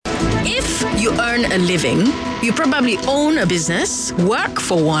You earn a living. You probably own a business, work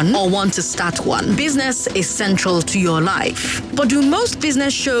for one, or want to start one. Business is central to your life. But do most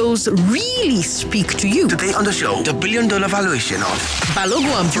business shows really speak to you? Today on the show, the $1 billion valuation of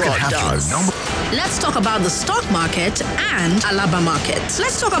Balogun and Broad does. Let's talk about the stock market and Alaba market.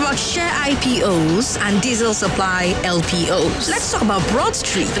 Let's talk about share IPOs and diesel supply LPOs. Let's talk about Broad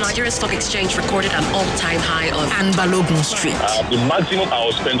Street. The Nigerian Stock Exchange recorded an all-time high of... And Balogun Street. The maximum I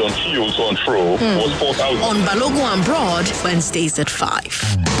will spend on fuel to and fro was 4,000. On Balogun and Broad, Wednesdays at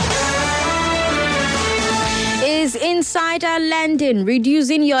 5. Is insider lending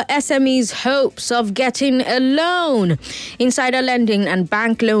reducing your SME's hopes of getting a loan? Insider lending and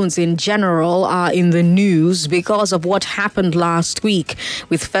bank loans in general are in the news because of what happened last week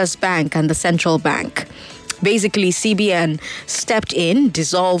with First Bank and the Central Bank. Basically, CBN stepped in,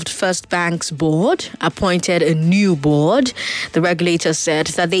 dissolved First Bank's board, appointed a new board. The regulator said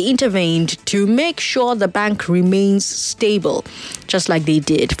that they intervened to make sure the bank remains stable, just like they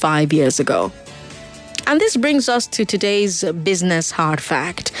did 5 years ago. And this brings us to today's business hard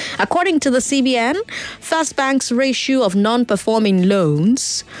fact. According to the CBN, First Bank's ratio of non-performing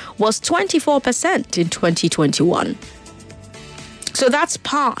loans was 24% in 2021. So that's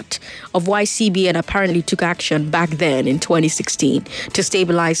part of why CBN apparently took action back then in 2016 to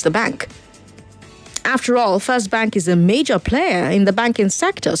stabilize the bank. After all, First Bank is a major player in the banking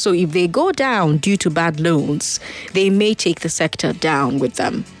sector, so if they go down due to bad loans, they may take the sector down with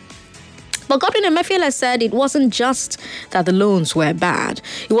them. But Godwin Emefiele said it wasn't just that the loans were bad.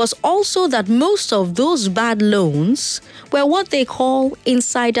 It was also that most of those bad loans were what they call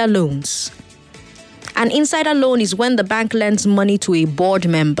insider loans. An insider loan is when the bank lends money to a board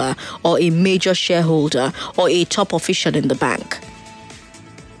member or a major shareholder or a top official in the bank.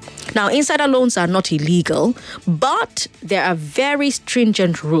 Now, insider loans are not illegal, but there are very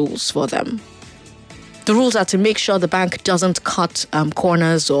stringent rules for them. The rules are to make sure the bank doesn't cut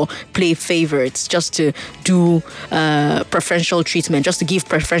corners or play favorites just to do preferential treatment, just to give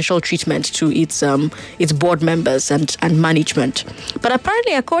preferential treatment to its board members and management. But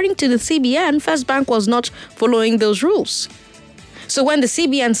apparently, according to the CBN, First Bank was not following those rules. So when the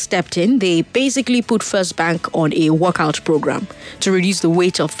CBN stepped in, they basically put First Bank on a workout program to reduce the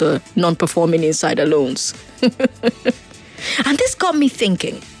weight of the non-performing insider loans. And this got me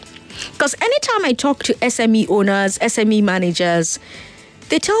thinking. Because anytime I talk to SME owners, SME managers,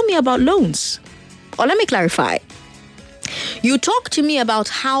 they tell me about loans. Or let me clarify. You talk to me about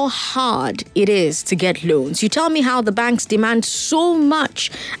how hard it is to get loans. You tell me how the banks demand so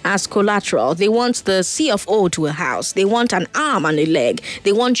much as collateral. They want the C of O to a house. They want an arm and a leg.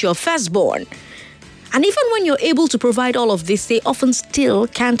 They want your firstborn. And even when you're able to provide all of this, they often still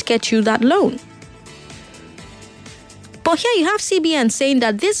can't get you that loan. But here you have CBN saying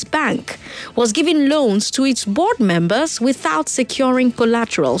that this bank was giving loans to its board members without securing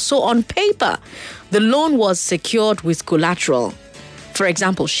collateral. So on paper, the loan was secured with collateral, for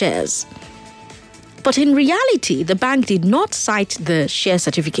example, shares. But in reality, the bank did not cite the share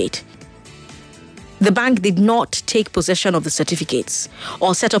certificate. The bank did not take possession of the certificates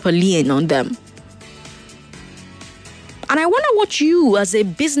or set up a lien on them. And I wonder what you, as a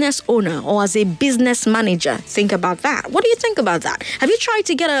business owner or as a business manager, think about that. What do you think about that? Have you tried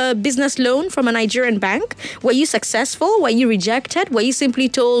to get a business loan from a Nigerian bank? Were you successful? Were you rejected? Were you simply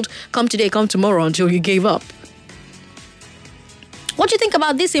told, come today, come tomorrow, until you gave up? What do you think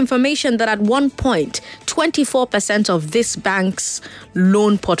about this information that at one point, 24% of this bank's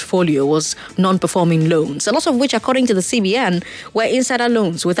loan portfolio was non-performing loans, a lot of which, according to the CBN, were insider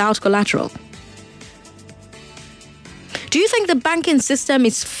loans without collateral? Do you think the banking system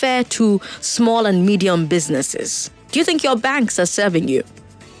is fair to small and medium businesses? Do you think your banks are serving you?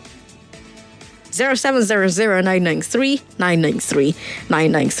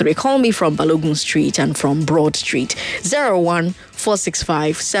 0700-993-993. Call me from Balogun Street and from Broad Street.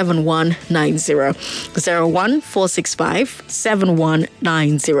 01-465-7190.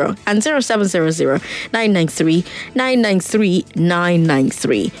 01-465-7190. And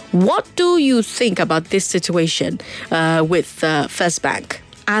 0700-993-993. What do you think about this situation with First Bank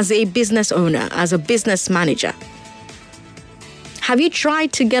as a business owner, as a business manager? Have you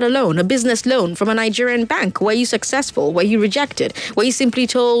tried to get a loan, a business loan from a Nigerian bank? Were you successful? Were you rejected? Were you simply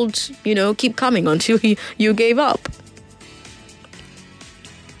told, keep coming until you gave up?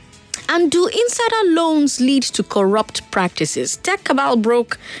 And do insider loans lead to corrupt practices? Tech Cabal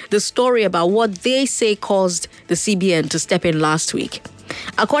broke the story about what they say caused the CBN to step in last week.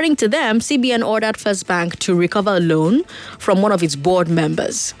 According to them, CBN ordered First Bank to recover a loan from one of its board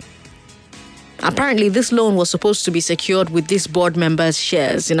members. Apparently, this loan was supposed to be secured with this board member's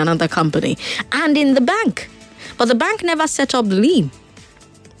shares in another company and in the bank. But the bank never set up the lien.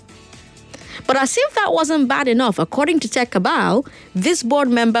 But as if that wasn't bad enough, according to Tech Cabal, this board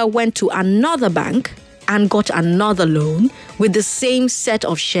member went to another bank and got another loan with the same set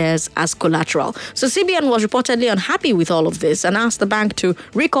of shares as collateral. So CBN was reportedly unhappy with all of this and asked the bank to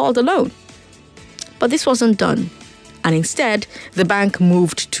recall the loan. But this wasn't done. And instead, the bank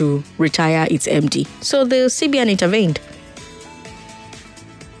moved to retire its MD. So the CBN intervened.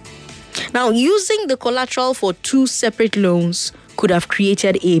 Now, using the collateral for two separate loans could have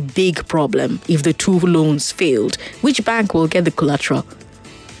created a big problem if the two loans failed. Which bank will get the collateral?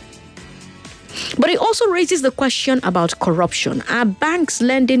 But it also raises the question about corruption. Are banks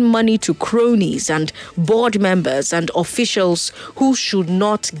lending money to cronies and board members and officials who should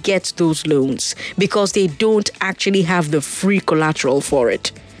not get those loans because they don't actually have the free collateral for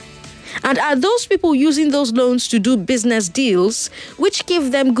it? And are those people using those loans to do business deals which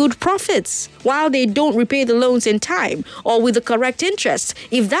give them good profits while they don't repay the loans in time or with the correct interest?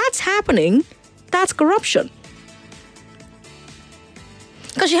 If that's happening, that's corruption.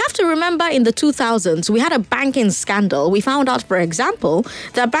 Because you have to remember in the 2000s, we had a banking scandal. We found out, for example,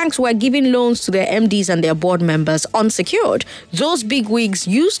 that banks were giving loans to their MDs and their board members unsecured. Those bigwigs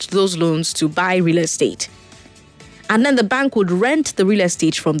used those loans to buy real estate. And then the bank would rent the real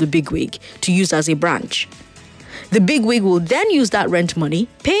estate from the bigwig to use as a branch. The bigwig will then use that rent money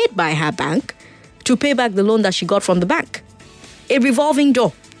paid by her bank to pay back the loan that she got from the bank. A revolving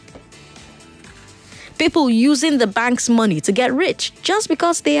door. People using the bank's money to get rich just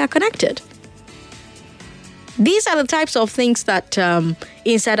because they are connected. These are the types of things that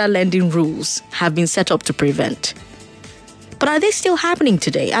insider lending rules have been set up to prevent. But are they still happening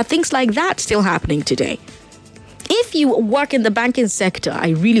today? Are things like that still happening today? If you work in the banking sector, I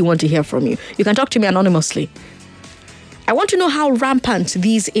really want to hear from you. You can talk to me anonymously. I want to know how rampant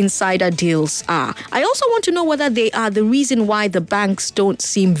these insider deals are. I also want to know whether they are the reason why the banks don't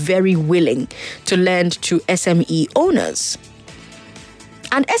seem very willing to lend to SME owners.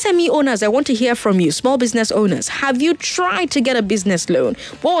 And SME owners, I want to hear from you, small business owners. Have you tried to get a business loan?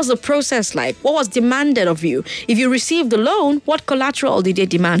 What was the process like? What was demanded of you? If you received the loan, what collateral did they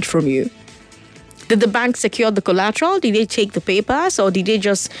demand from you? Did the bank secure the collateral? Did they take the papers? Or did they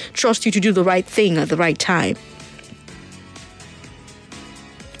just trust you to do the right thing at the right time?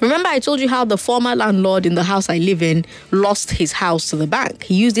 Remember, I told you how the former landlord in the house I live in lost his house to the bank.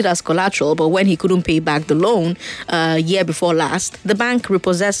 He used it as collateral, but when he couldn't pay back the loan year before last, the bank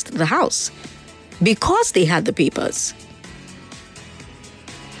repossessed the house because they had the papers.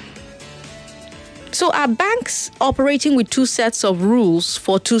 So are banks operating with two sets of rules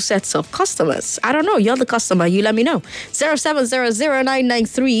for two sets of customers? I don't know. You're the customer. You let me know.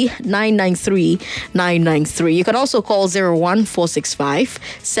 0700-993-993. You can also call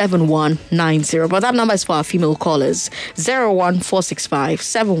 01465-7190. But that number is for our female callers.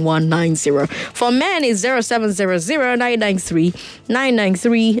 01465-7190. For men, it's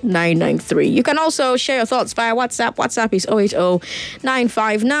 0700-993-993. You can also share your thoughts via WhatsApp. WhatsApp is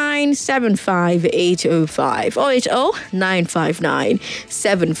 080-959-75805.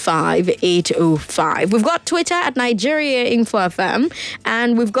 080-959-75805. We've got Twitter at Nigeria Info FM,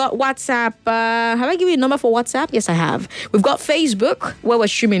 and we've got WhatsApp. Have I given you a number for WhatsApp? Yes, I have. We've got Facebook, where we're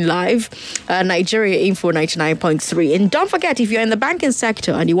streaming live, Nigeria Info 99.3. And don't forget, if you're in the banking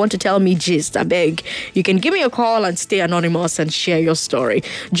sector and you want to tell me gist, I beg, you can give me a call and stay anonymous and share your story.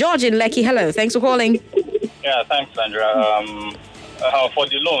 George in Lekki, hello. Thanks for calling. Yeah, thanks, Sandra. For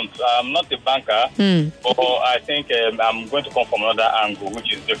the loans, I'm not a banker, but I think I'm going to come from another angle,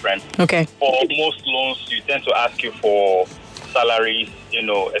 which is different. Okay. For most loans, you tend to ask you for salaries,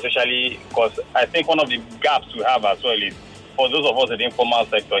 especially because I think one of the gaps we have as well is for those of us in the informal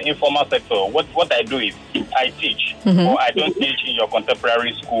sector, what I do is I teach, or I don't teach in your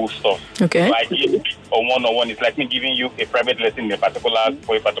contemporary school stuff. Okay. So I teach a one-on-one. It's like me giving you a private lesson for a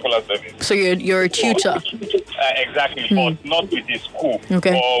particular service. So you're a tutor. Exactly, but not with a school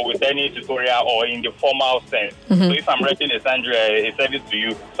or with any tutorial or in the formal sense. So if I'm renting a service to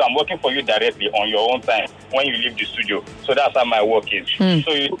you, so I'm working for you directly on your own time when you leave the studio. So that's how my work is.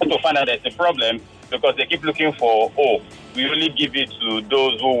 So you have to find out there's a problem because they keep looking for, we only give it to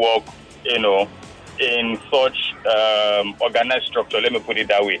those who work, in such organized structure, let me put it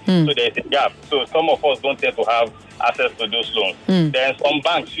that way. So there's a gap. So some of us don't tend to have access to those loans. Then some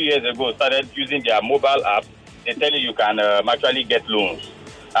banks 2 years ago started using their mobile app. They tell you can actually get loans.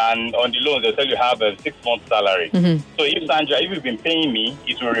 And on the loans, they tell you have a 6-month salary. So if Sandra, if you've been paying me,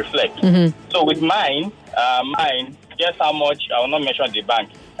 it will reflect. So with mine, guess how much, I will not mention the bank,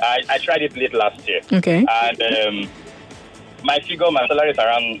 I tried it late last year. Okay. And my salary is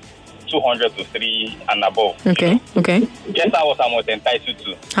around 200 to 3 and above. Okay. Okay. Guess I was entitled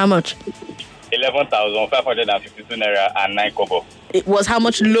to. How much? 11,552 naira and 9 kobo. It was how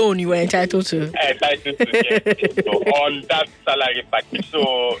much loan you were entitled to? Entitled to, yes. So on that salary package.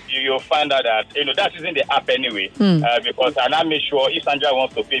 So you'll find out that, that's using the app anyway. Because I now make sure if Sandra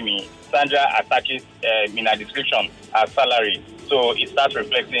wants to pay me, Sandra attaches in her description as salary. So it starts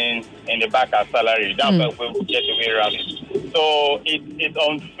reflecting in the back as salary. That's why we'll get away around it. So it's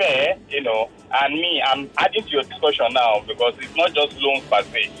unfair, and me, I'm adding to your discussion now because it's not just loans per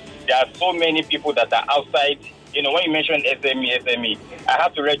se. There are so many people that are outside. When you mentioned SME, I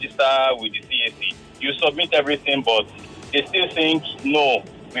have to register with the CAC. You submit everything, but they still think, no,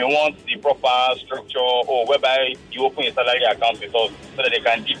 we want the proper structure or whereby you open a salary account with us so that they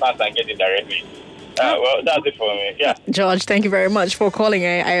can dip us and get it directly. Well, that's it for me. Yeah. George, thank you very much for calling.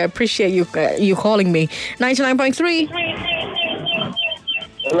 I appreciate you calling me. 99.3.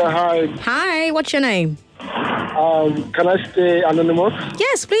 Hello, hi. Hi, what's your name? Can I stay anonymous?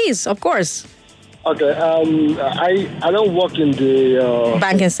 Yes, please, of course. Okay. I don't work in the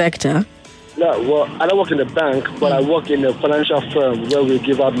banking sector. No, well, I don't work in the bank, but I work in a financial firm where we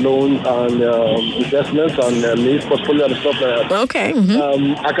give out loans and investments and lease portfolio and stuff like that. Okay.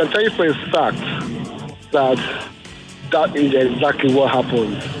 I can tell you for a fact that is exactly what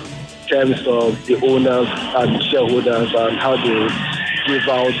happens in terms of the owners and shareholders and how they give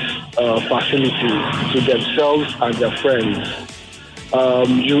out facilities to themselves and their friends.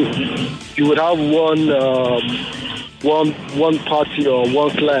 You would have one party or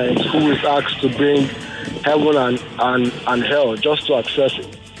one client who is asked to bring heaven and hell just to access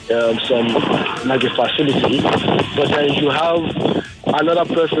some like a facility, but then you have another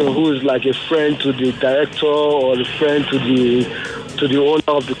person who is like a friend to the director or a friend to the owner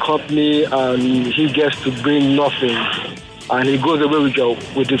of the company, and he gets to bring nothing, and he goes away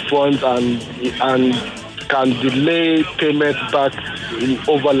with the funds and can delay payment back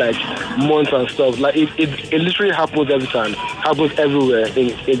over like months and stuff. Like it literally happens every time. Happens everywhere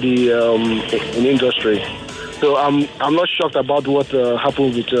in the industry. So I'm not shocked about what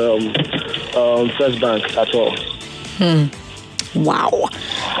happened with First Bank at all. Wow.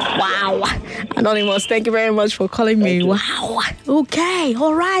 Anonymous, thank you very much for calling me. Wow. Okay.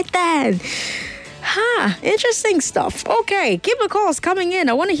 All right then. Interesting stuff. Okay, keep the calls coming in.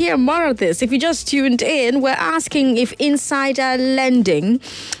 I want to hear more of this. If you just tuned in, we're asking if insider lending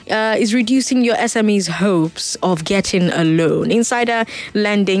is reducing your SME's hopes of getting a loan. Insider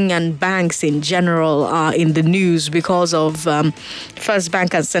lending and banks in general are in the news because of First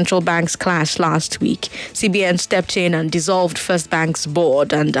Bank and Central Bank's clash last week. CBN stepped in and dissolved First Bank's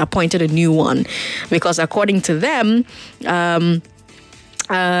board and appointed a new one because according to them,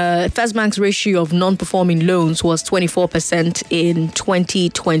 First Bank's ratio of non-performing loans was 24% in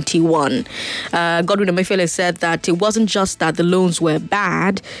 2021. Godwin Emefiele said that it wasn't just that the loans were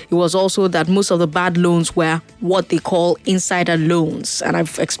bad, it was also that most of the bad loans were what they call insider loans. And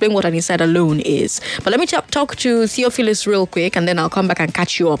I've explained what an insider loan is. But let me talk to Theophilus real quick, and then I'll come back and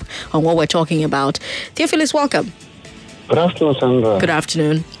catch you up on what we're talking about. Theophilus, welcome. Good afternoon, Sandra. Good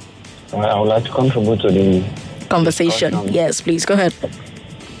afternoon. I would like to contribute to the conversation. Yes, please, go ahead.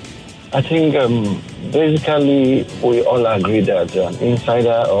 I think basically we all agree that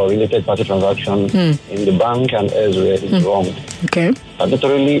insider or related party transaction in the bank and elsewhere is wrong. Okay.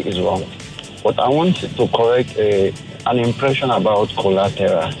 Literally is wrong. But I want to correct an impression about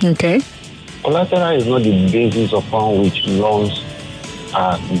collateral. Okay. Collateral is not the basis upon which loans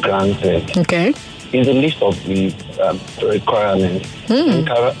are granted. Okay. It's a list of the requirements.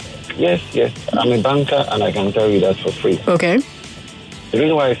 Yes. I'm a banker and I can tell you that for free. Okay. The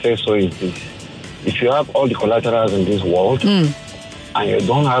reason why I say so is this. If you have all the collaterals in this world and you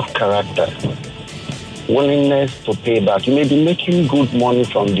don't have character, willingness to pay back, you may be making good money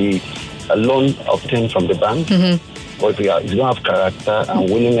from the loan obtained from the bank, but if you don't have character and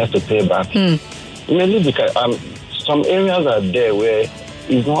willingness to pay back, you may lose some areas are there where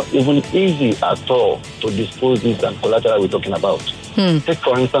it's not even easy at all to dispose this collateral we're talking about. Take,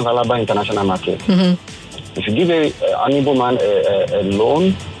 for instance, Alaba International Market. If you give an able man a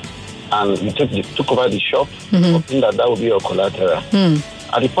loan and you took over the shop, hoping that will be your collateral.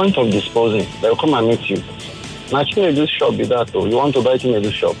 At the point of disposing, they'll come and meet you. Now, this shop is that, you want to buy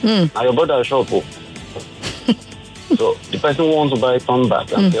this shop. Now, your brother's shop. So, the person who wants to buy it come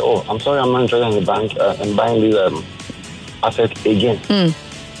back and say, I'm sorry, I'm not interested in the bank and buying this asset again.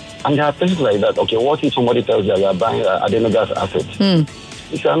 And there are places like that. Okay, what if somebody tells you are buying Adenuga's asset?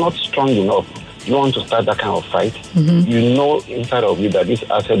 If you are not strong enough, you want to start that kind of fight, you know inside of you that this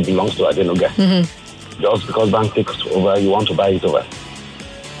asset belongs to Adenuga. Just because bank takes over, you want to buy it over.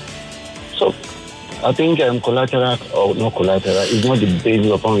 So I think collateral or no collateral is not the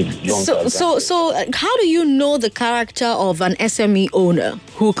basis upon which loans. So how do you know the character of an SME owner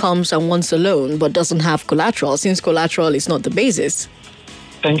who comes and wants a loan but doesn't have collateral, since collateral is not the basis?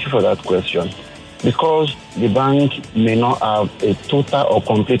 Thank you for that question. Because the bank may not have a total or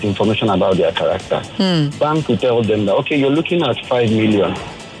complete information about their character. Bank will tell them that, okay, you're looking at 5 million.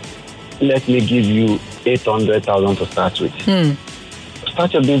 Let me give you 800,000 to start with.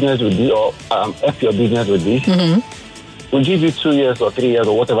 Start your business with this, or help your business with this. We'll give you 2 years or 3 years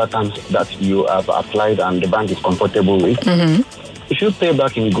or whatever times that you have applied and the bank is comfortable with. If you pay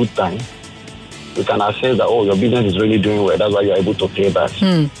back in good time, we can assess that, oh, your business is really doing well. That's why you're able to pay back.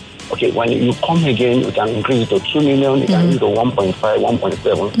 Okay, when you come again, you can increase it to 2 million, you can increase it to 1.5,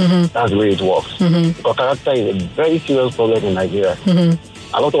 1.7. That's the way it works. Because character is a very serious problem in Nigeria.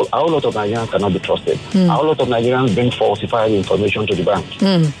 A lot of Nigerians cannot be trusted. A lot of Nigerians bring falsified information to the bank.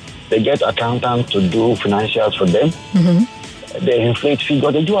 They get accountants to do financials for them. They inflate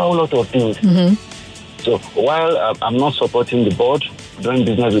figures. They do a whole lot of things. So while I'm not supporting the board doing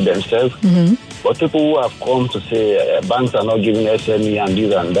business with themselves, but people who have come to say banks are not giving SME and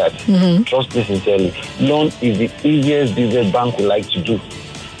this and that, trust me sincerely, loan is the easiest business bank would like to do.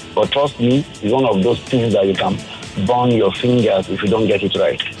 But trust me, it's one of those things that you can burn your fingers if you don't get it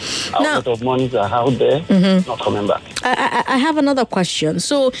right. A lot of monies are out there, not coming back. I have another question.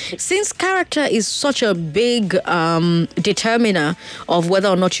 So, since character is such a big determiner of whether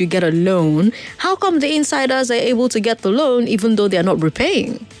or not you get a loan, how come the insiders are able to get the loan even though they are not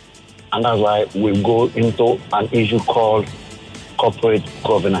repaying? And that's why we go into an issue called corporate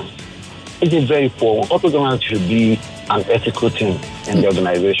governance. It's a very poor one. Corporate governance should be an ethical thing in the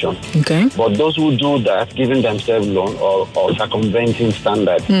organization. Okay. But those who do that, giving themselves loan or circumventing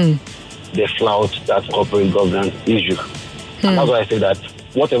standards, they flout that corporate governance issue. And that's why I say that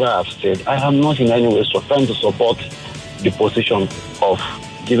whatever I've said, I am not in any way trying to support the position of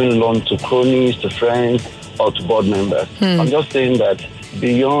giving loan to cronies, to friends, or to board members. I'm just saying that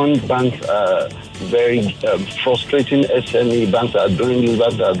beyond banks very frustrating SME, banks are doing this,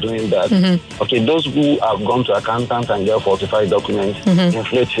 banks are doing that. Okay, those who have gone to accountants and get falsified documents,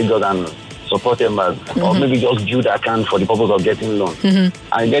 inflate figures and support them as, or maybe just build the account for the purpose of getting loan. And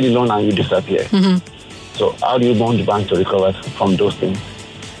you get the loan and you disappear. So how do you want the bank to recover from those things?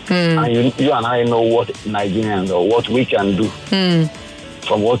 And you and I know what Nigerians or what we can do.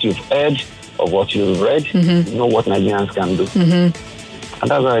 From what you've heard or what you've read, you know what Nigerians can do. And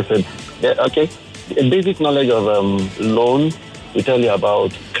that's why I said, okay, a basic knowledge of loan, we tell you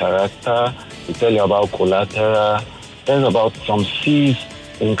about character, we tell you about collateral, tell you about some C's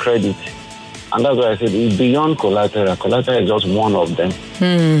in credit. And that's why I said it's beyond collateral. Collateral is just one of them.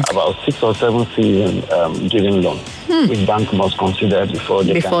 About 6 or 7 C's in giving loan, which bank must consider before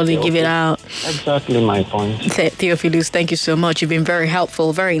they give it out. Exactly my point. Theophilus, thank you so much. You've been very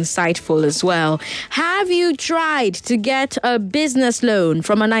helpful, very insightful as well. Have you tried to get a business loan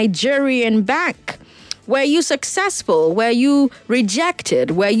from a Nigerian bank? Were you successful? Were you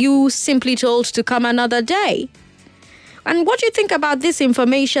rejected? Were you simply told to come another day? And what do you think about this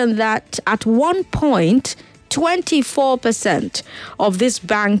information that at one point, 24% of this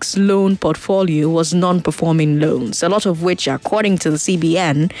bank's loan portfolio was non-performing loans, a lot of which, according to the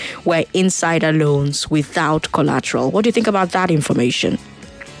CBN, were insider loans without collateral. What do you think about that information?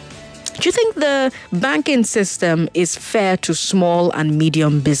 Do you think the banking system is fair to small and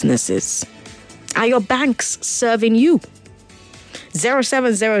medium businesses? Are your banks serving you?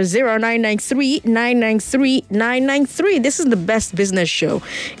 0700-993-993-993. This is the best business show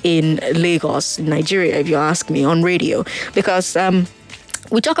in Lagos, Nigeria, if you ask me, on radio. Because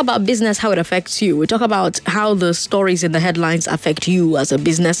we talk about business, how it affects you. We talk about how the stories in the headlines affect you as a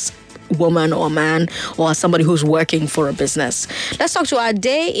business woman or man or somebody who's working for a business. Let's talk to Ade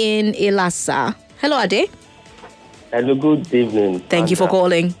in Ilasa. Hello, Ade. Hello, good evening. Thank you for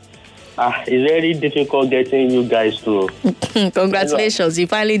calling. It's very difficult getting you guys to. Congratulations, you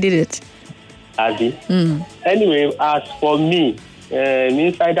finally did it. Adi. Anyway, as for me,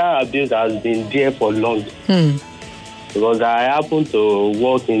 insider abuse has been there for long. Because I happen to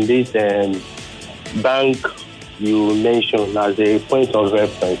work in this bank you mentioned as a point of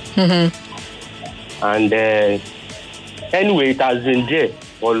reference. And anyway, it has been there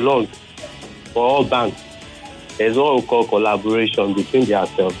for long for all banks. There's what we call collaboration between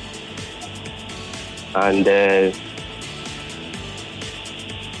themselves. And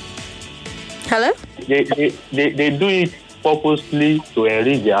hello? They do it purposely to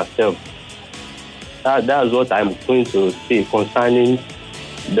enrich themselves. That's what I'm going to say concerning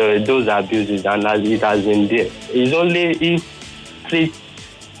those abuses, and as it has been there. It's only if strict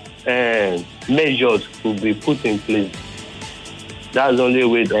measures could be put in place. That's the only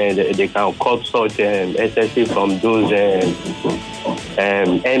way they can cut such excessive from those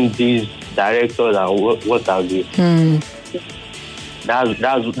MDs, directors, and what have you.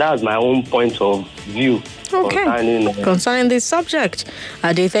 That's my own point of view. Okay. Concerning this subject.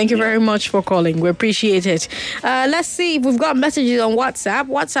 Ade, thank you very much for calling. We appreciate it. Let's see if we've got messages on WhatsApp.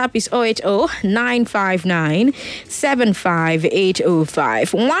 WhatsApp is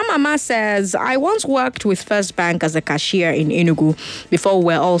 080-959-75805. One mama says, I once worked with First Bank as a cashier in Enugu before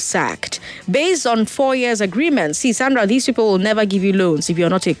we're all sacked. Based on 4 years agreement, see, Sandra, these people will never give you loans if you're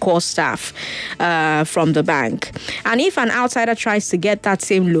not a core staff from the bank. And if an outsider tries to get that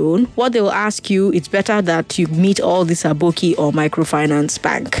same loan, what they'll ask you, it's better that you meet all this Aboki or microfinance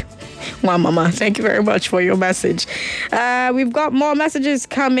bank. Wow, Mama, thank you very much for your message. We've got more messages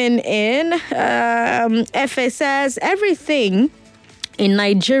coming in. FA says, everything in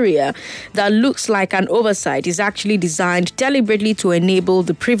Nigeria that looks like an oversight is actually designed deliberately to enable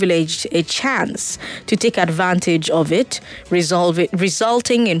the privileged a chance to take advantage of it,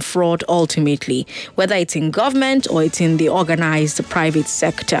 resulting in fraud ultimately, whether it's in government or it's in the organized private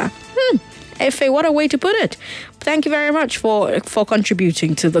sector. FA, what a way to put it. Thank you very much for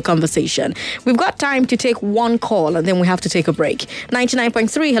contributing to the conversation. We've got time to take one call and then we have to take a break.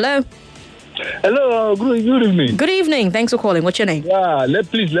 99.3, hello. Hello, good evening. Good evening. Thanks for calling. What's your name? Yeah,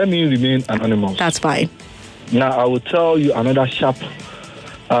 please let me remain anonymous. That's fine. Now, I will tell you another sharp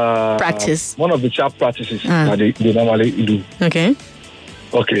practice. One of the sharp practices that they normally do. Okay.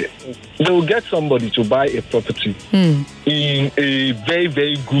 They will get somebody to buy a property in a very,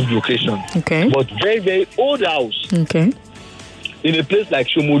 very good location. Okay. But very, very old house. Okay. In a place like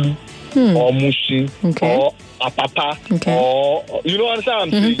Shomolu or Mushin or Apapa or, you know what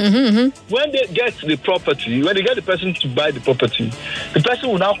I'm saying? When they get the property, when they get the person to buy the property, the person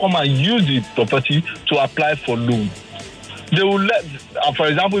will now come and use the property to apply for loan. They will let, for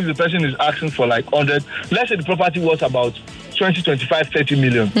example, if the person is asking for like 100, let's say the property was about 20, 25, 30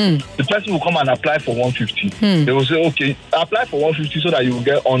 million. The person will come and apply for 150. They will say, okay, apply for 150 so that you will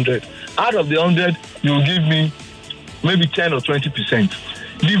get 100. Out of the 100, you will give me maybe 10 or 20%.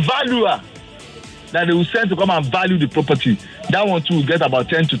 The valuer that they will send to come and value the property, that one too will get about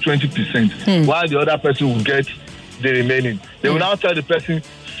 10 to 20%, while the other person will get the remaining. They will now tell the person,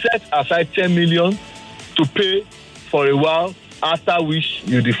 set aside 10 million to pay for a while, after which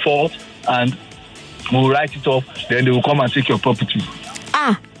you default and we'll write it off, then they will come and take your property.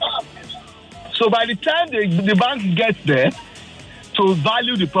 So by the time the bank gets there to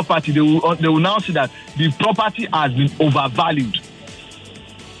value the property, they will now see that the property has been overvalued.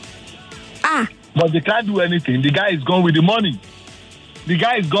 But they can't do anything. The guy is gone with the money.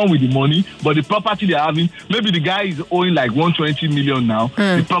 But the property they're having, maybe the guy is owing like 120 million now.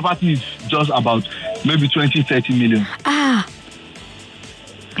 The property is just about maybe 20, 30 million.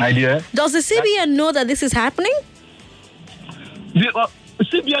 My dear. Does the CBN know that this is happening? The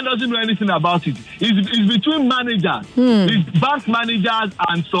CBN doesn't know anything about it. It's between managers. It's bank managers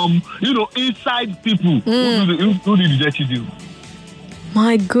and some, inside people who do the dirty deal.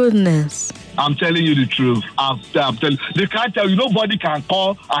 My goodness. I'm telling you the truth. I'm telling you. They can't tell you. Nobody can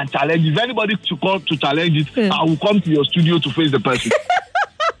call and challenge. If anybody to call to challenge it, I will come to your studio to face the person.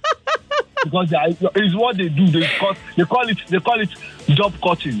 Because it's what they do. They call it job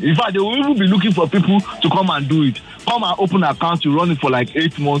cutting. In fact, they will even be looking for people to come and do it. Come and open an account, you run it for like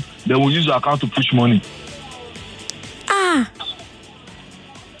 8 months. They will use your account to push money.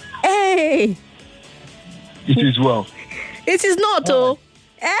 Hey. It is well. It is not,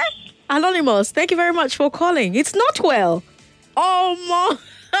 Anonymous, thank you very much for calling. It's not well. Oh, more.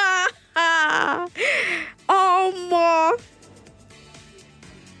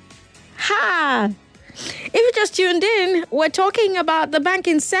 If you just tuned in, we're talking about the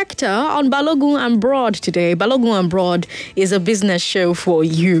banking sector on Balogun and Broad today. Balogun and Broad is a business show for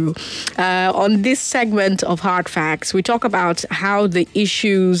you. On this segment of Hard Facts, we talk about how the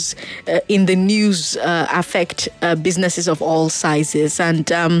issues in the news affect businesses of all sizes. And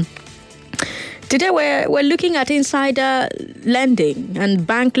today we're looking at insider lending and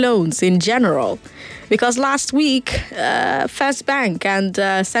bank loans in general. Because last week, First Bank and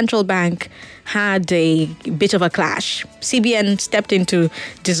Central Bank had a bit of a clash. CBN stepped in to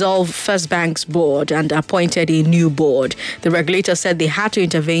dissolve First Bank's board and appointed a new board. The regulator said they had to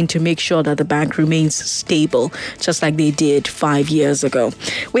intervene to make sure that the bank remains stable, just like they did 5 years ago.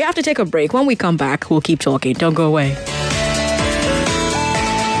 We have to take a break. When we come back, we'll keep talking. Don't go away.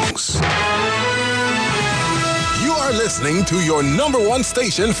 listening to your number one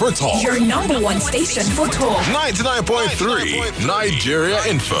station for talk. Your number one station for talk. 99.3 Nigeria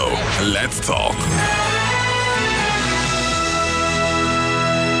Info. Let's talk.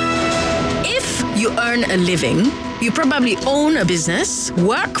 If you earn a living, you probably own a business,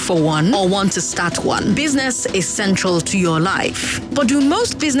 work for one, or want to start one. Business is central to your life. But do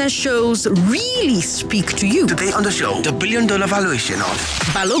most business shows really speak to you? Today on the show, the $1 billion valuation of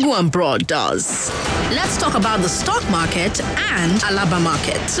Balogun and Broad does. Let's talk about the stock market and Alaba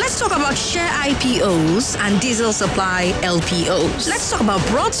market. Let's talk about share IPOs and diesel supply LPOs. Let's talk about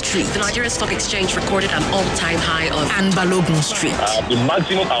Broad Street. The Nigeria Stock Exchange recorded an all-time high of... And Balogun Street. The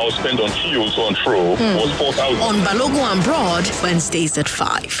maximum I will spend on fuel on throw was 4,000. On Balogun and Broad, Wednesdays at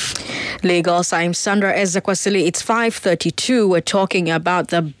 5. Lagos, I'm Sandra Ezekwesili. It's 5:32. We're talking about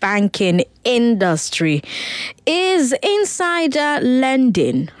the banking industry. Is insider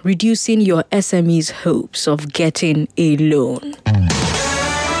lending reducing your SME's hopes of getting a loan?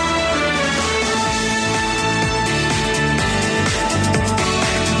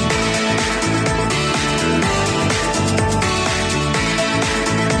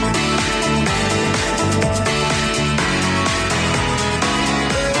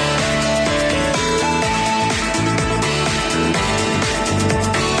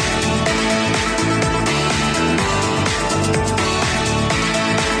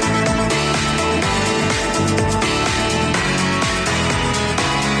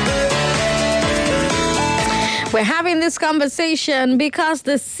 We're having this conversation because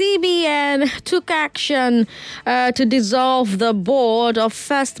the CBN took action to dissolve the board of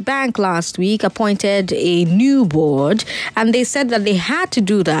First Bank last week, appointed a new board, and they said that they had to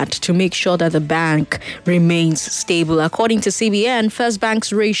do that to make sure that the bank remains stable. According to CBN, First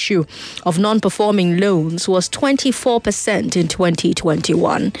Bank's ratio of non-performing loans was 24% in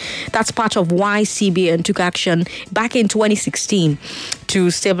 2021. That's part of why CBN took action back in 2016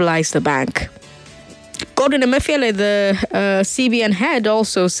 to stabilize the bank. Gordon Emefiele, the CBN head,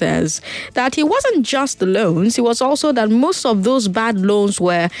 also says that it wasn't just the loans. It was also that most of those bad loans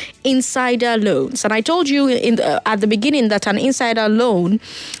were insider loans. And I told you at the beginning that an insider loan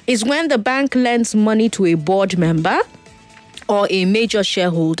is when the bank lends money to a board member or a major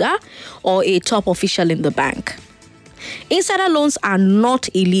shareholder or a top official in the bank. Insider loans are not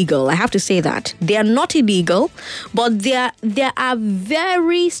illegal. I have to say that. They are not illegal, but there are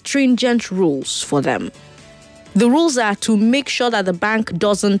very stringent rules for them. The rules are to make sure that the bank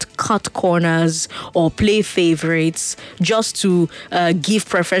doesn't cut corners or play favorites just to give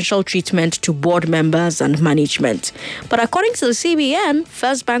preferential treatment to board members and management. But according to the CBN,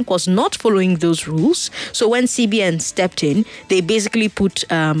 First Bank was not following those rules. So when CBN stepped in, they basically put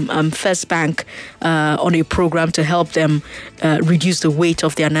First Bank on a program to help them reduce the weight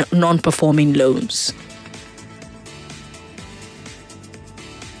of their non-performing loans.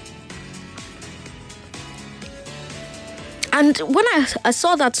 And when I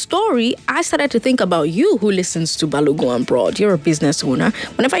saw that story, I started to think about you who listens to Balogun and Broad. You're a business owner.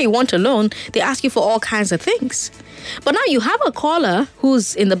 Whenever you want a loan, they ask you for all kinds of things. But now you have a caller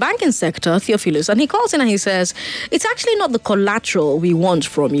who's in the banking sector, Theophilus, and he calls in and he says, it's actually not the collateral we want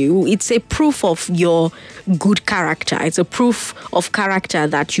from you. It's a proof of your good character. It's a proof of character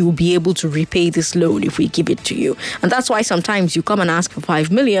that you'll be able to repay this loan if we give it to you. And that's why sometimes you come and ask for 5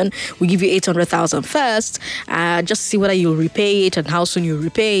 million. We give you 800,000 first, just to see whether you'll repay it and how soon you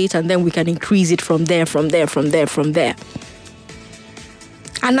repay it. And then we can increase it from there.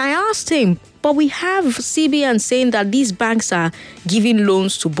 And I asked him, but we have CBN saying that these banks are giving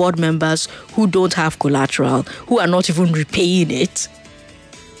loans to board members who don't have collateral, who are not even repaying it.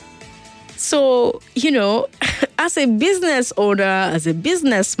 So, as a business owner, as a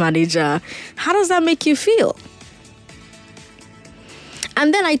business manager, how does that make you feel?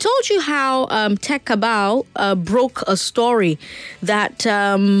 And then I told you how Tech Cabal broke a story that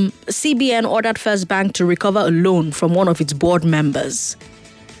CBN ordered First Bank to recover a loan from one of its board members.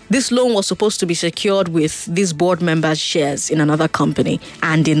 This loan was supposed to be secured with this board member's shares in another company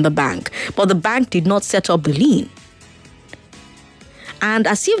and in the bank. But the bank did not set up the lien. And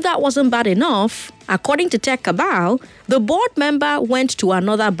as if that wasn't bad enough, according to Tech Cabal, the board member went to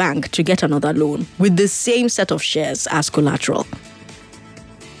another bank to get another loan with the same set of shares as collateral.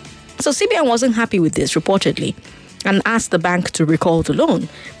 So CBN wasn't happy with this, reportedly, and asked the bank to recall the loan.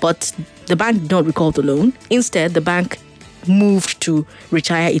 But the bank did not recall the loan. Instead, the bank moved to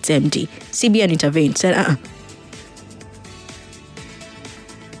retire its MD. CBN intervened, said,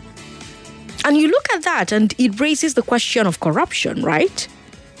 And you look at that and it raises the question of corruption, right?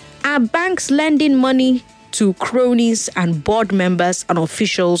 Are banks lending money to cronies and board members and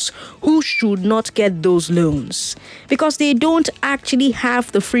officials who should not get those loans because they don't actually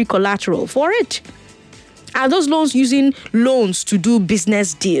have the free collateral for it. Are those loans using loans to do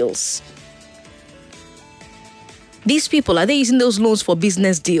business deals? These people, are they using those loans for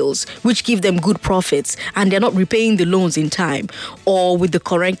business deals, which give them good profits, and they're not repaying the loans in time or with the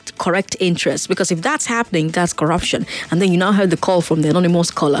correct interest? Because if that's happening, that's corruption. And then you now heard the call from the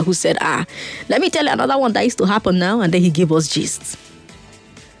anonymous caller who said, let me tell you another one that used to happen now, and then he gave us gists.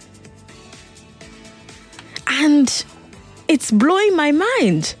 And it's blowing my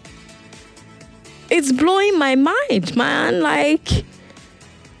mind. It's blowing my mind, man. Like,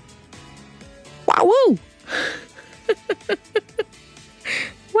 wow.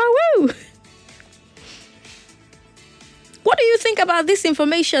 Wow. What do you think about this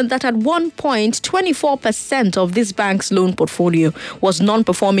information that at one point 24% of this bank's loan portfolio was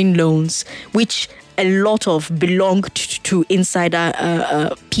non-performing loans, which a lot of belonged to insider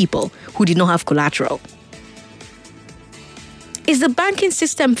people who did not have collateral? Is the banking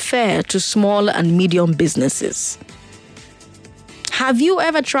system fair to small and medium businesses? Have you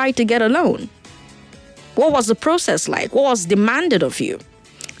ever tried to get a loan? What was the process like? What was demanded of you?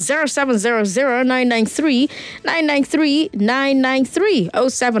 0700-993-993-993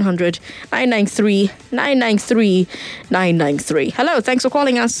 0700-993-993. Hello, thanks for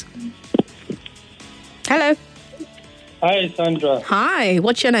calling us. Hello. Hi, Sandra. Hi,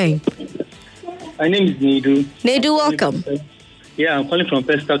 what's your name? My name is Nedu. Nedu, welcome. Yeah, I'm calling from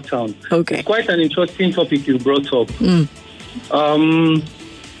Pestac Town. Okay. It's quite an interesting topic you brought up.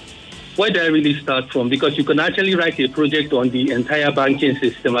 Where do I really start from? Because you can actually write a project on the entire banking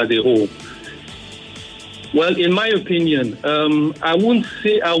system as a whole. Well, in my opinion, I would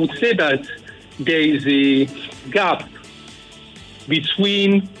say that there is a gap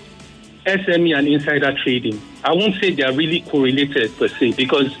between SME and insider trading. I won't say they are really correlated per se,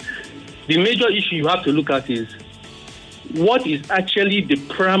 because the major issue you have to look at is what is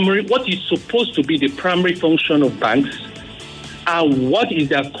supposed to be the primary function of banks, and what is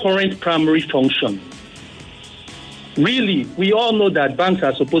their current primary function. Really, we all know that banks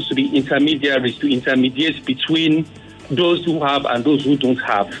are supposed to be intermediaries to intermediate between those who have and those who don't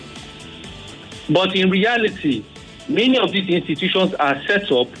have. But in reality, many of these institutions are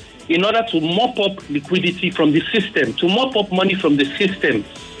set up in order to mop up liquidity from the system, to mop up money from the system,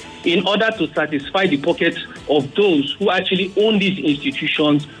 in order to satisfy the pockets of those who actually own these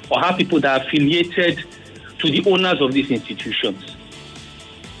institutions or have people that are affiliated to the owners of these institutions.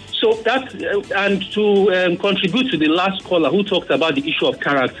 So that, and to contribute to the last caller who talked about the issue of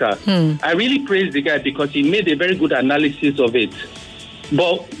character, I really praise the guy because he made a very good analysis of it.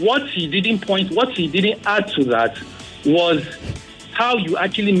 But what he didn't add to that was how you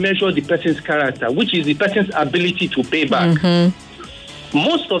actually measure the person's character, which is the person's ability to pay back.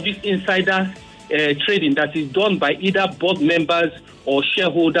 Most of this insider trading that is done by either board members or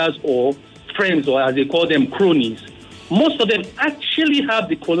shareholders or friends, or as they call them, cronies, most of them actually have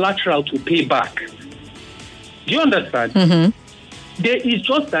the collateral to pay back. Do you understand? There is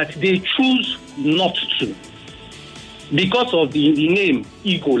just that they choose not to. Because of the name,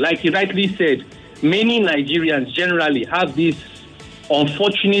 ego, like he rightly said, many Nigerians generally have this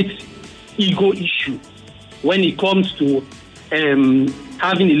unfortunate ego issue when it comes to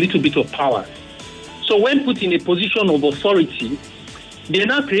having a little bit of power. So when put in a position of authority, they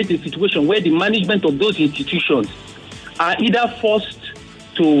now create a situation where the management of those institutions are either forced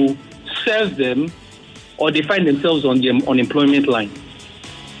to serve them or they find themselves on the unemployment line.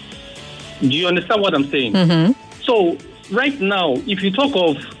 Do you understand what I'm saying? So right now, if you talk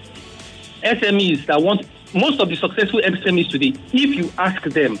of SMEs that want, most of the successful SMEs today, if you ask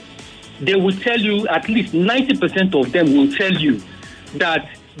them, they will tell you, at least 90% of them will tell you that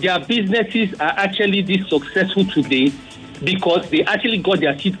their businesses are actually this successful today because they actually got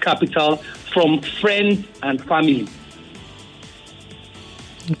their seed capital from friends and family.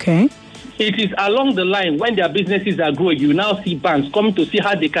 Okay. It is along the line when their businesses are growing, you now see banks coming to see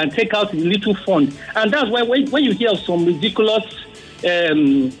how they can take out a little fund. And that's why when you hear some ridiculous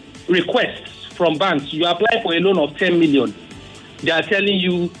requests from banks, you apply for a loan of 10 million. They are telling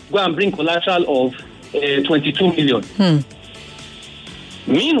you, go and bring collateral of 22 million.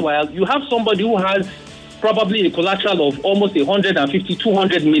 Meanwhile, you have somebody who has probably a collateral of almost 150,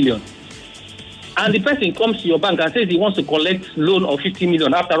 200 million. And the person comes to your bank and says he wants to collect loan of 50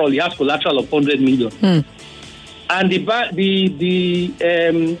 million. After all, he has collateral of 100 million. And the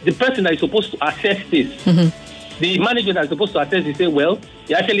person that is supposed to assess this, the manager that is supposed to assess this, say, well,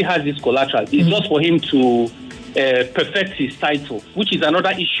 he actually has this collateral. It's just for him to perfect his title, which is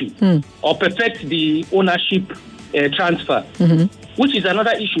another issue, or perfect the ownership transfer, which is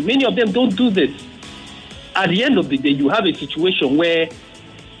another issue. Many of them don't do this. At the end of the day, you have a situation where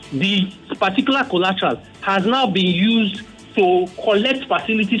the particular collateral has now been used to collect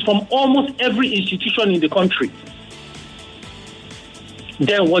facilities from almost every institution in the country.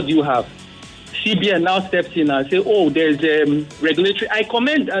 Then what do you have? CBN now steps in and say, oh, there's regulatory. I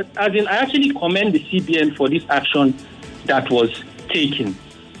actually commend the CBN for this action that was taken.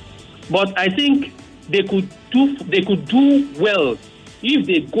 But I think they could do well if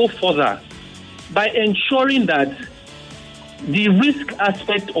they go further by ensuring that the risk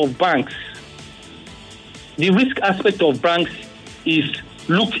aspect of banks is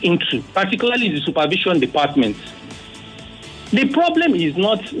looked into, particularly the supervision department. The problem is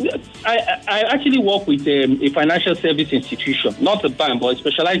not. I actually work with a financial service institution, not a bank, but a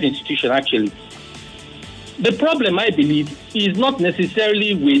specialized institution actually. The problem, I believe, is not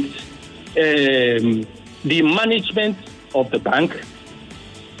necessarily with the management of the bank.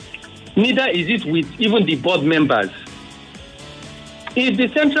 Neither is it with even the board members. If the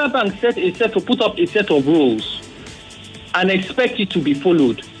central bank put up a set of rules and expect it to be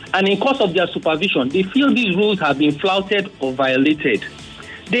followed, and in course of their supervision, they feel these rules have been flouted or violated,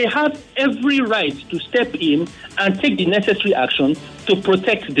 they have every right to step in and take the necessary action to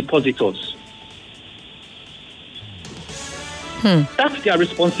protect depositors. That's their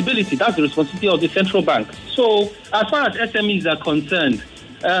responsibility. That's the responsibility of the central bank. So as far as SMEs are concerned,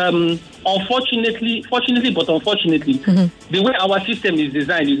 unfortunately, the way our system is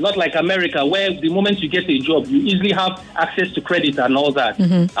designed is not like America, where the moment you get a job, you easily have access to credit and all that.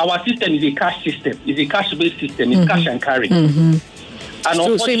 Our system is a cash system. It's a cash-based system. It's cash and carry. And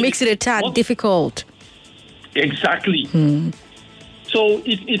so it makes it a tad difficult. Exactly. So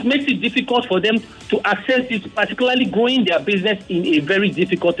it makes it difficult for them to access it, particularly growing their business in a very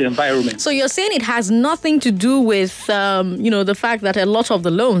difficult environment. So you're saying it has nothing to do with, the fact that a lot of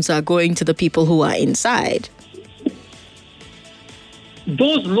the loans are going to the people who are inside.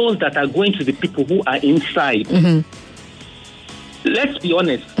 Those loans that are going to the people who are inside, let's be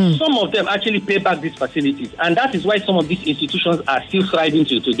honest, some of them actually pay back these facilities. And that is why some of these institutions are still thriving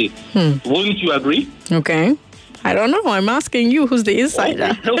till today. Won't you agree? Okay. I don't know. I'm asking you, who's the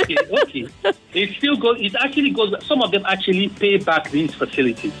insider? Okay. It still goes. It actually goes. Some of them actually pay back these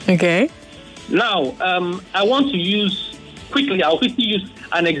facilities. Okay. Now, I'll quickly use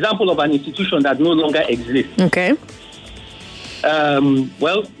an example of an institution that no longer exists. Okay.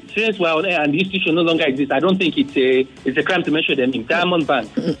 Well, since we're on air and the institution no longer exists, I don't think it's a crime to mention them. Diamond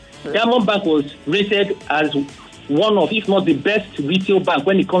Bank. Diamond Bank was rated as one of, if not the best retail bank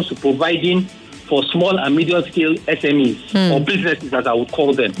when it comes to providing for small and medium-scale SMEs, or businesses, as I would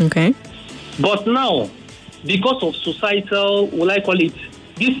call them. Okay. But now, because of societal,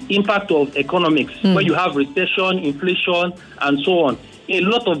 this impact of economics, where you have recession, inflation, and so on, a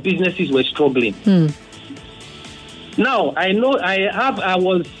lot of businesses were struggling. Now, I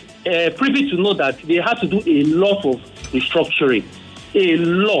was privy to know that they had to do a lot of restructuring.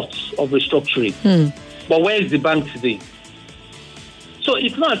 But where is the bank today? So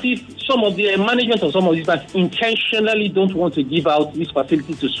it's not as if some of the management of some of these banks intentionally don't want to give out this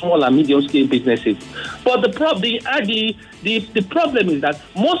facility to small and medium-scale businesses. But the problem is that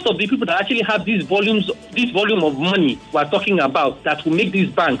most of the people that actually have this volume of money we're talking about that will make these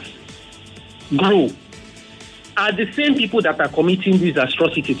banks grow are the same people that are committing these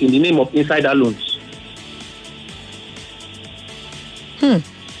atrocities in the name of insider loans.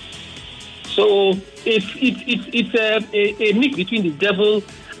 So it's a mix between the devil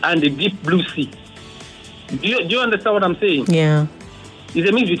and the deep blue sea. Do you understand what I'm saying? Yeah. It's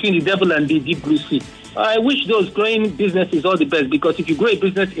a mix between the devil and the deep blue sea. I wish those growing businesses all the best, because if you grow a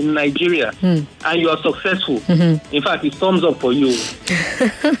business in Nigeria and you are successful, in fact, it's thumbs up for you.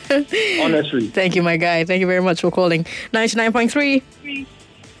 Honestly. Thank you, my guy. Thank you very much for calling. 99.3.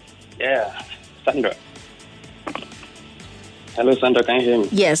 Yeah, Sandra. Hello, Sandra. Can you hear me?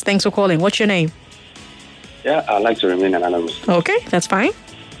 Yes, thanks for calling. What's your name? Yeah, I'd like to remain anonymous. Okay, that's fine.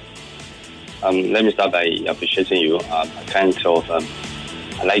 Let me start by appreciating you. I can't tell.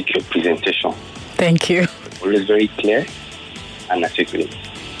 I like your presentation. Thank you. Always very clear and articulate.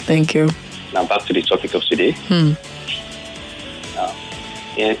 Thank you. Now back to the topic of today.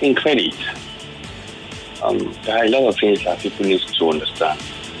 In credit, there are a lot of things that people need to understand.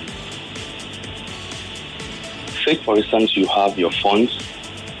 Say, for instance, you have your funds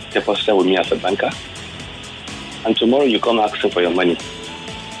deposited with me as a banker, and tomorrow you come asking for your money,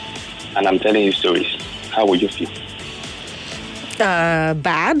 and I'm telling you stories. How would you feel?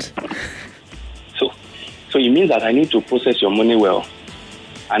 Bad. So it means that I need to process your money well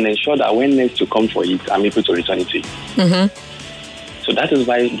and ensure that when next you come for it, I'm able to return it to you. Mm-hmm. So that is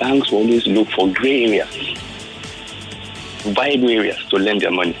why banks will always look for gray areas, viable areas to lend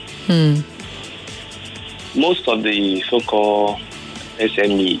their money. Mm. Most of the so-called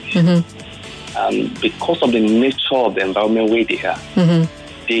SMEs, because of the nature of the environment where they are,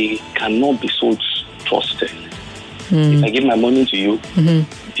 they cannot be so trusted. If I give my money to you,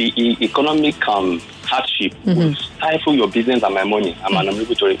 the economic hardship will stifle your business and my money. I'm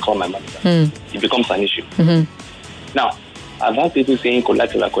unable to recall my money. It becomes an issue. Now, I've had people saying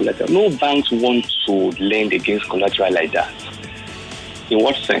collateral. No banks want to lend against collateral like that. In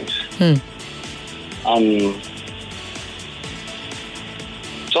what sense?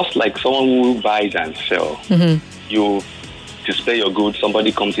 Just like someone who buys and sells, you display your goods,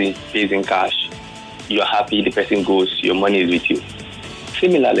 somebody comes in, pays in cash, you're happy, the person goes, your money is with you.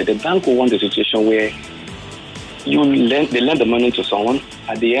 Similarly, the bank will want a situation where they lend the money to someone,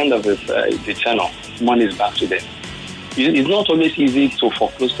 at the end of the tenure, money is back to them. It's not always easy to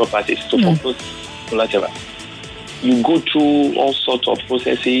foreclose properties, to foreclose collateral. You go through all sorts of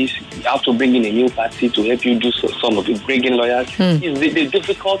processes. You have to bring in a new party to help you do some of it, bring in lawyers. The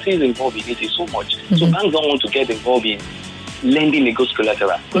difficulties involved in it is so much. So banks don't want to get involved in lending against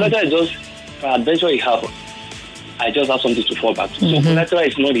collateral. Collateral is just, for adventure it happens. I just have something to fall back to. So collateral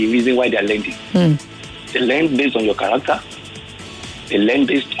is not the reason why they're lending. They lend based on your character. They lend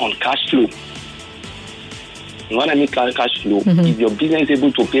based on cash flow. When I mean cash flow, if your business is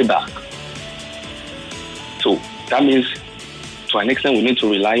able to pay back. So that means, to an extent, we need to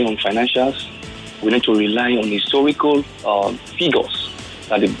rely on financials. We need to rely on historical figures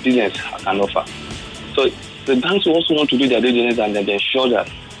that the business can offer. So the banks will also want to do their due diligence and then ensure that,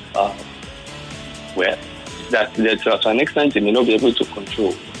 that to an extent, they may not be able to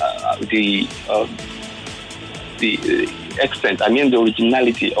control the extent, the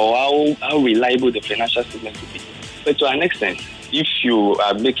originality or how reliable the financial statement will be. But to an extent, if you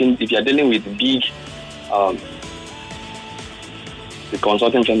are dealing with big the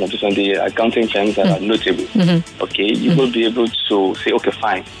consulting firms and the accounting firms that are notable, okay, you will be able to say, okay,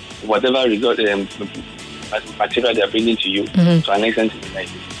 fine, whatever result material they are bringing to you, to an extent, is like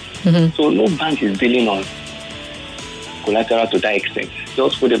So no bank is dealing on collateral to that extent.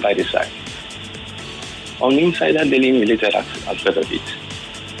 Just put it by the side. On insider dealing related aspect of it,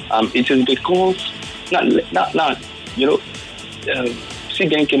 it is because now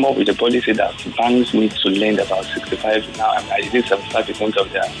CBN came up with a policy that banks need to lend about 65 now. Is it 75%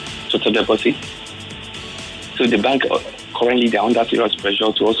 of their total deposit? So the bank currently they're under serious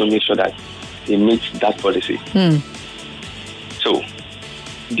pressure to also make sure that they meet that policy. So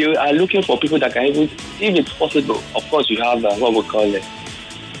they are looking for people that can even, if it's possible. Of course, you have what we call it.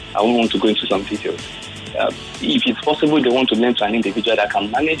 I don't want to go into some details. If it's possible, they want to lend to an individual that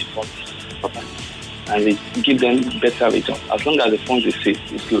can manage funds properly and they give them better return. As long as the funds is safe,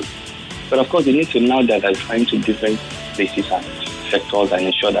 it's good. But of course, they need to now diversify into different places and sectors and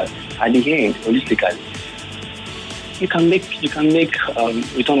ensure that at the end, holistically, you can make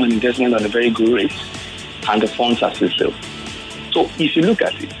return on investment on a very good rate, and the funds are still safe. So if you look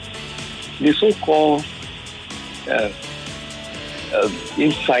at it, the so-called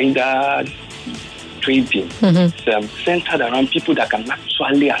insider trading centered around people that can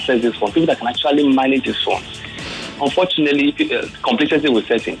actually access this fund, people that can actually manage these funds. Unfortunately, complexity will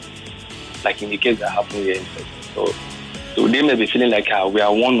set in, like in the case that happened here. So they may be feeling like we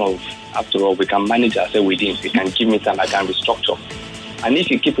are one of, after all, we can manage ourselves within. We can give me time, I can restructure. And if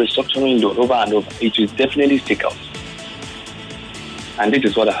you keep restructuring over and over, it will definitely stick out. And this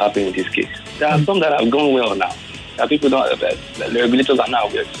is what happened in this case. There are some that have gone well now. There are people that the regulators are now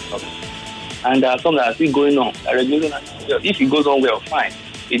aware. And there are some that are still going on. The regulators are now aware. If it goes on well, fine.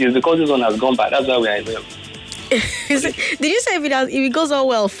 It is because this one has gone bad. That's why we are aware. Did you say if it goes on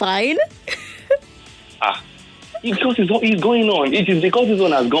well, fine? Because it's going on. It is because this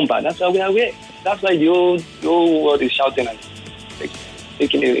one has gone bad. That's why we are aware. That's why the whole world is shouting and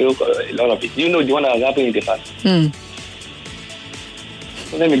taking a lot of it. You know the one that has happened in the past.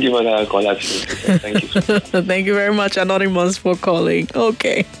 So let me give her a call. Thank you. Thank you very much, Anonymous, for calling.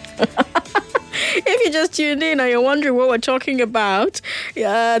 Okay. If you just tuned in and you're wondering what we're talking about,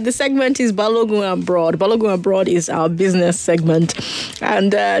 the segment is Balogun Abroad. Balogun Abroad is our business segment.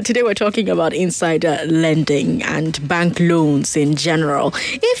 And today we're talking about insider lending and bank loans in general.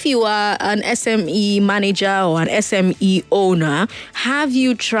 If you are an SME manager or an SME owner, have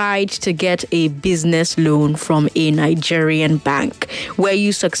you tried to get a business loan from a Nigerian bank? Were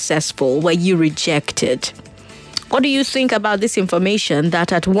you successful? Were you rejected? What do you think about this information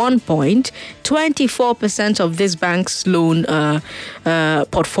that at one point, 24% of this bank's loan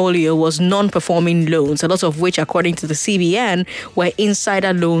portfolio was non-performing loans, a lot of which, according to the CBN, were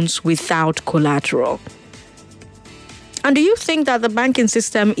insider loans without collateral? And do you think that the banking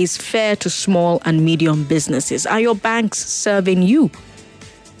system is fair to small and medium businesses? Are your banks serving you?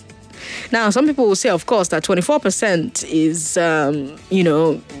 Now, some people will say, of course, that 24% is,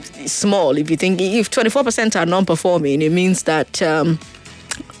 small. If 24% are non-performing, it means that,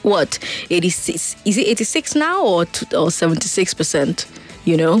 86? Is it 86 now or 76%,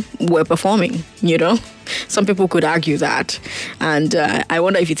 were performing, Some people could argue that. And I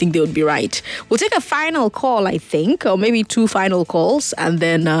wonder if you think they would be right. We'll take a final call, I think, or maybe 2 final calls, and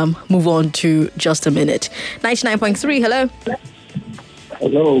then move on to just a minute. 99.3, hello.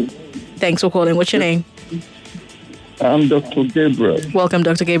 Hello. Thanks for calling. What's your name? I'm Dr. Gabriel. Welcome,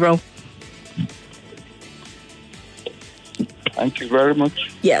 Dr. Gabriel. Thank you very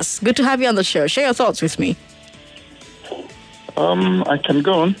much. Yes, good to have you on the show. Share your thoughts with me. I can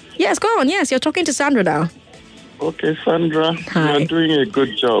go on. Yes, go on. Yes, you're talking to Sandra now. Okay, Sandra, Hi. You're doing a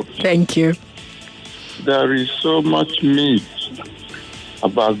good job. Thank you. There is so much myth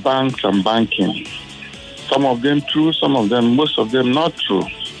about banks and banking. Some of them true, most of them not true.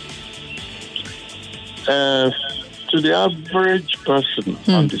 To the average person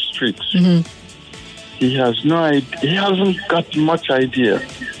on the streets, he has no idea. He hasn't got much idea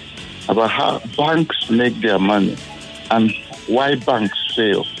about how banks make their money and why banks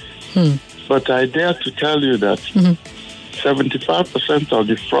fail. But I dare to tell you that 75% of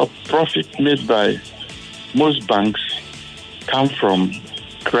the profit made by most banks come from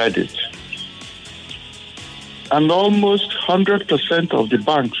credit. And almost 100% of the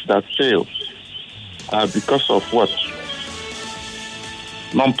banks that fail are because of what?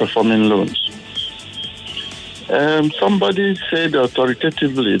 Non-performing loans. Somebody said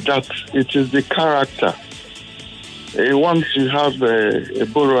authoritatively that it is the character. Once you have a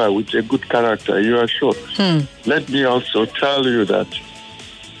borrower with a good character, you are sure. Let me also tell you that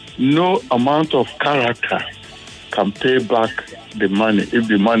no amount of character can pay back the money if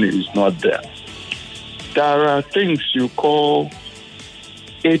the money is not there. There are things you call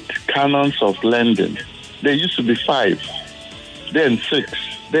 8 canons of lending. They used to be 5, then 6,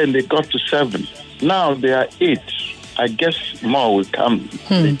 then they got to 7. Now they are 8. I guess more will come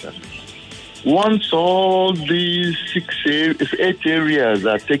later. Once all these 8 areas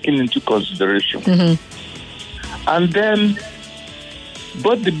are taken into consideration, and then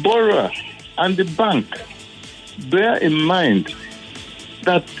both the borrower and the bank bear in mind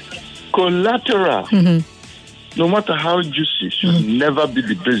that collateral, no matter how juicy, should never be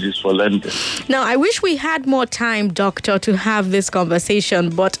the basis for lending. Now, I wish we had more time, Doctor, to have this conversation,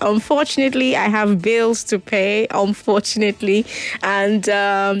 but unfortunately, I have bills to pay, unfortunately, and,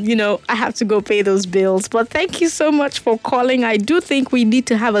 I have to go pay those bills. But thank you so much for calling. I do think we need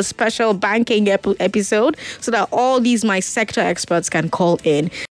to have a special banking episode so that all these my sector experts can call in.